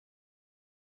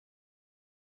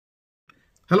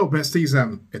Hello, besties.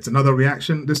 It's another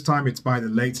reaction. This time it's by the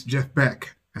late Jeff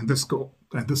Beck, and this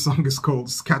song is called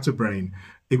Scatterbrain.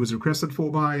 It was requested for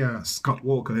by Scott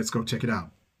Walker. Let's go check it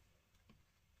out.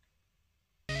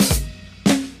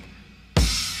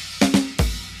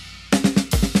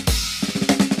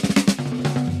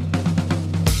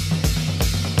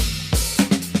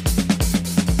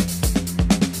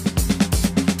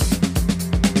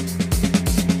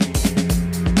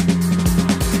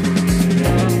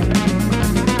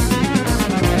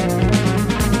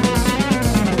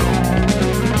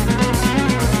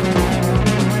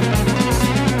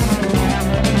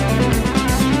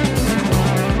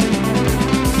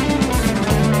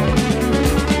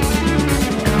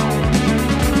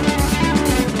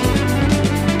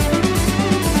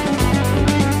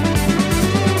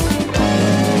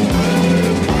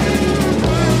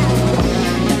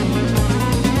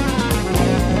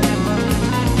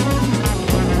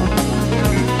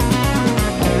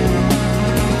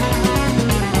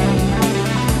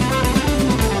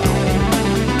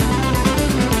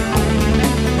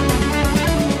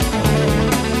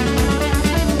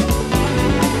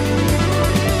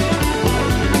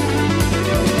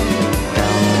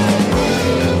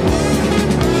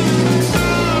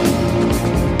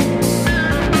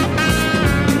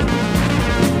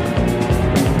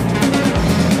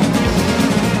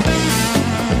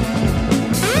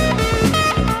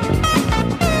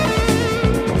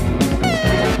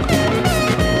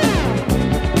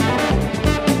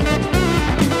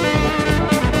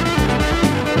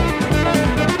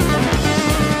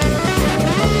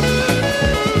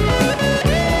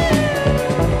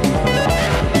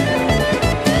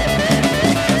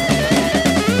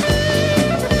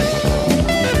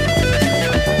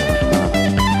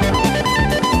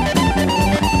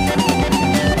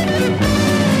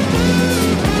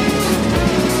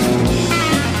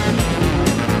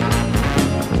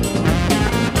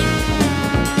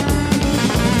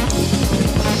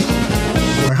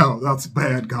 That's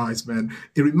bad, guys, man.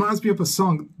 It reminds me of a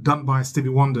song done by Stevie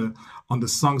Wonder on the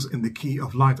Songs in the Key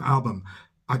of Life album.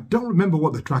 I don't remember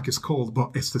what the track is called,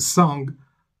 but it's the song.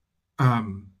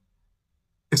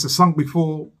 It's the song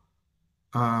before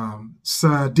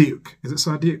Sir Duke. Is it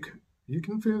Sir Duke? You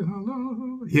can feel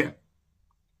it.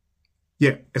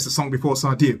 Yeah, it's the song before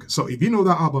Sir Duke. So if you know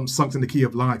that album, Songs in the Key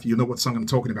of Life, you know what song I'm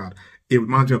talking about. It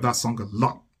reminds me of that song a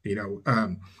lot. You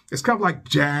know, it's kind of like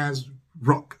jazz,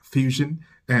 rock fusion.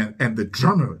 And the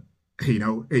drummer, you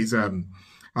know, is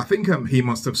I think he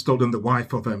must have stolen the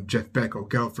wife of Jeff Beck or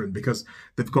girlfriend, because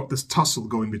they've got this tussle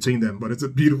going between them. But it's a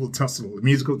beautiful tussle, a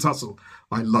musical tussle.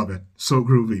 I love it. So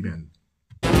groovy, man.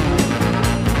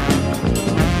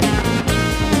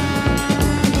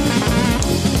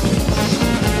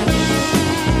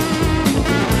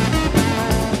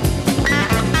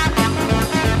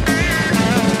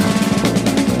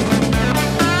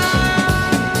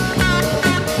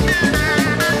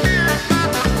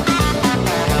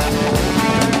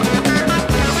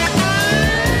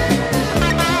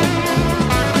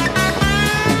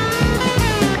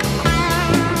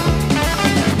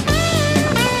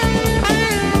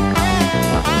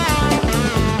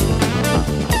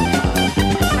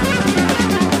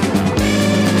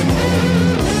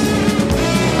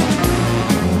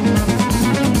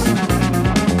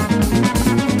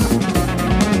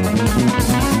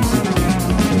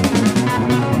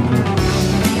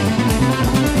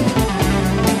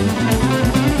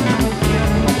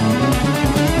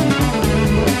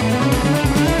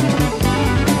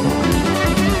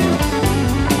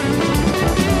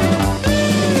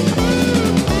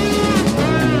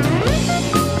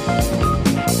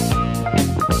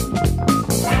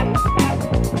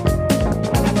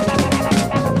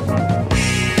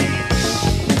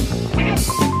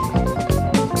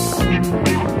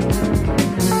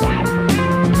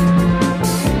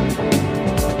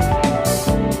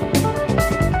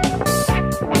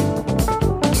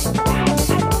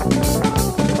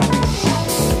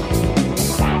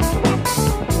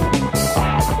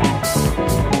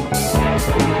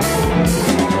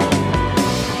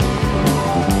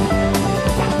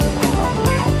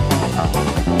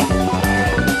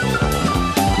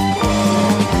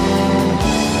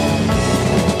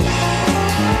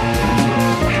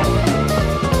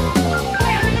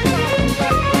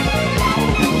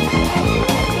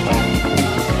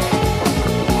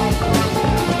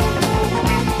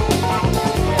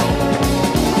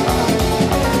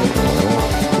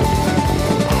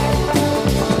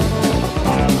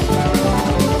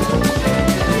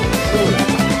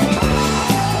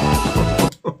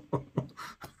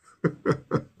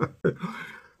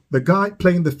 The guy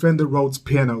playing the Fender Rhodes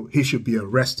piano, he should be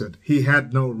arrested. He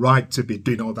had no right to be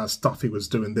doing all that stuff he was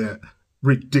doing there.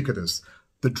 Ridiculous.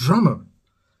 The drummer,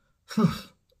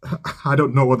 I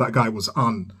don't know what that guy was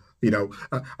on. You know,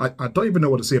 I don't even know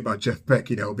what to say about Jeff Beck,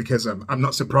 you know, because I'm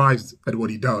not surprised at what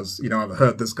he does. You know, I've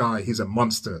heard this guy, he's a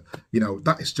monster. You know,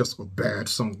 that is just a bad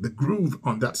song. The groove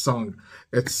on that song,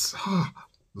 it's,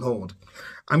 Lord.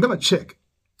 I'm going to check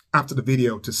after the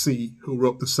video to see who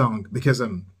wrote the song, because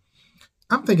I'm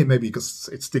thinking maybe because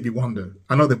it's Stevie Wonder.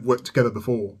 I know they've worked together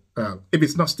before. If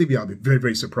it's not Stevie, I'll be very,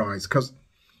 very surprised, because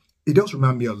it does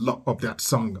remind me a lot of that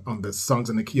song on the Songs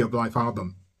in the Key of Life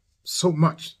album. So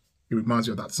much. It reminds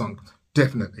you of that song,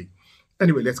 definitely.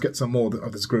 Anyway, let's get some more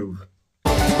of this groove.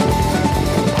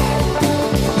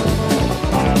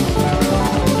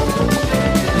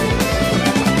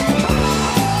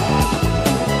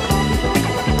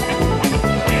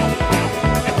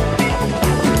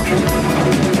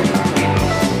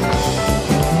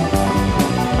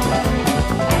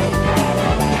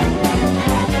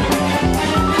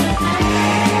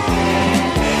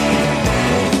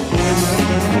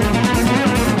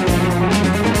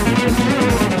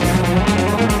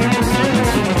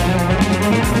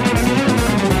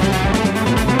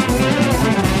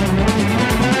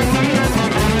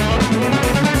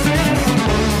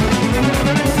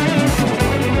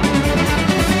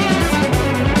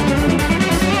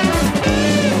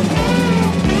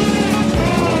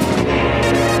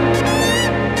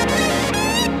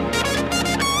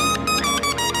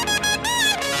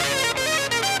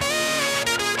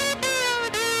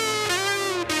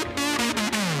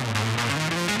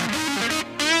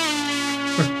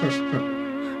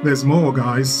 There's more,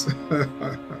 guys.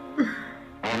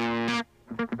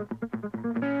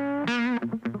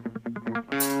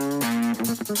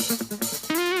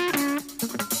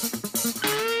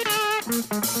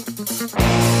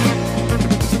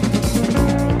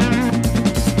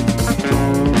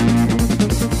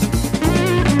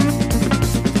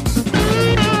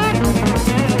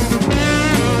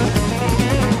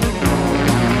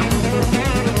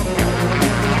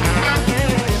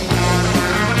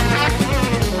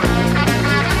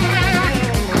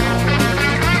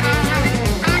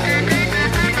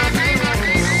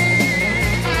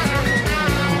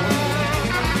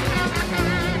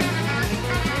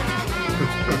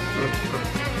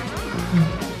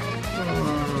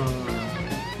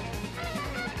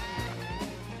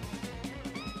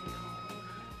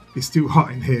 It's too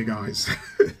hot in here, guys.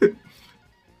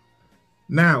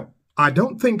 Now, I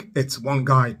don't think it's one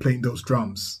guy playing those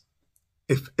drums.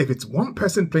 If it's one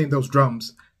person playing those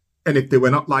drums, and if they were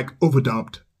not like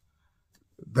overdubbed,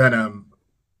 then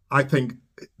I think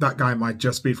that guy might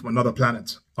just be from another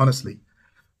planet, honestly.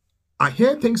 I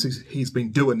hear things he's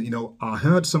been doing, you know, I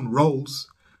heard some rolls.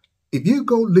 If you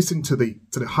go listen to the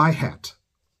hi-hat,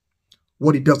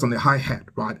 what he does on the hi-hat,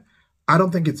 right? I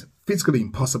don't think it's physically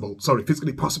possible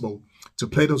to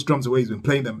play those drums the way he's been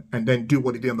playing them and then do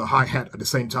what he did on the hi-hat at the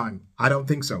same time. I don't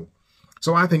think so.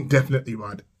 So I think definitely,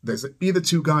 right, there's either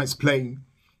two guys playing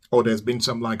or there's been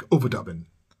some like overdubbing.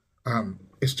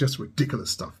 It's just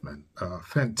ridiculous stuff, man.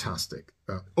 Fantastic.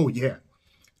 Oh yeah,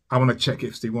 I want to check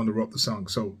if Stevie Wonder wrote the song.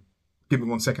 So give me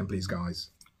 1 second, please,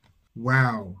 guys.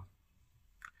 Wow.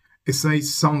 It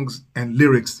says songs and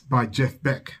lyrics by Jeff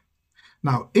Beck.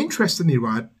 Now, interestingly,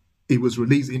 right, it was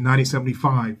released in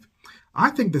 1975. I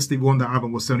think the Stevie Wonder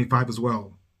album was 75 as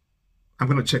well. I'm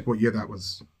going to check what year that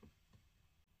was.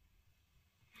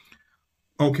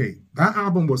 Okay, that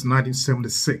album was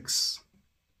 1976.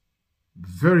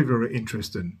 Very, very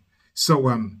interesting. So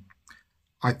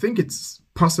I think it's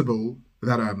possible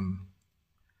that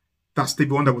that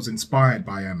Stevie Wonder was inspired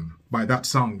by that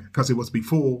song, because it was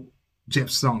before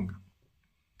Jeff's song.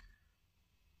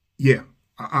 Yeah,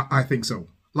 I think so.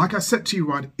 Like I said to you,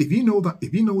 right, if you know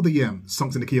the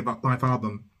Songs in the Key of Life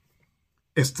album,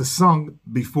 it's the song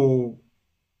before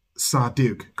Sir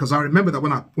Duke. Because I remember that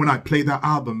when I played that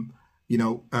album, you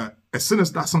know, as soon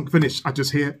as that song finished, I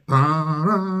just hear so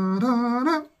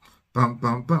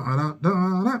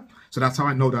that's how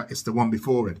I know that it's the one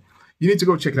before it. You need to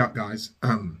go check it out, guys.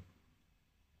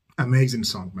 Amazing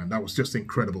song, man. That was just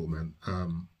incredible, man.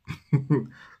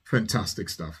 Fantastic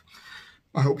stuff.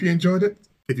 I hope you enjoyed it.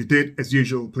 If you did, as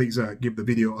usual, please give the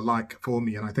video a like for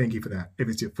me, and I thank you for that. If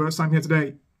it's your first time here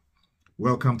today,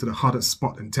 welcome to the hottest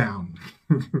spot in town.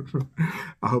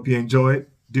 I hope you enjoy it.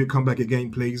 Do come back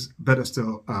again, please. Better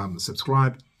still,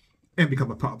 subscribe and become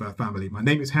a part of our family. My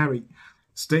name is Harry.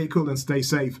 Stay cool and stay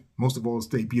safe. Most of all,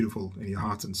 stay beautiful in your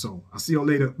heart and soul. I'll see you all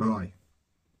later. Bye-bye.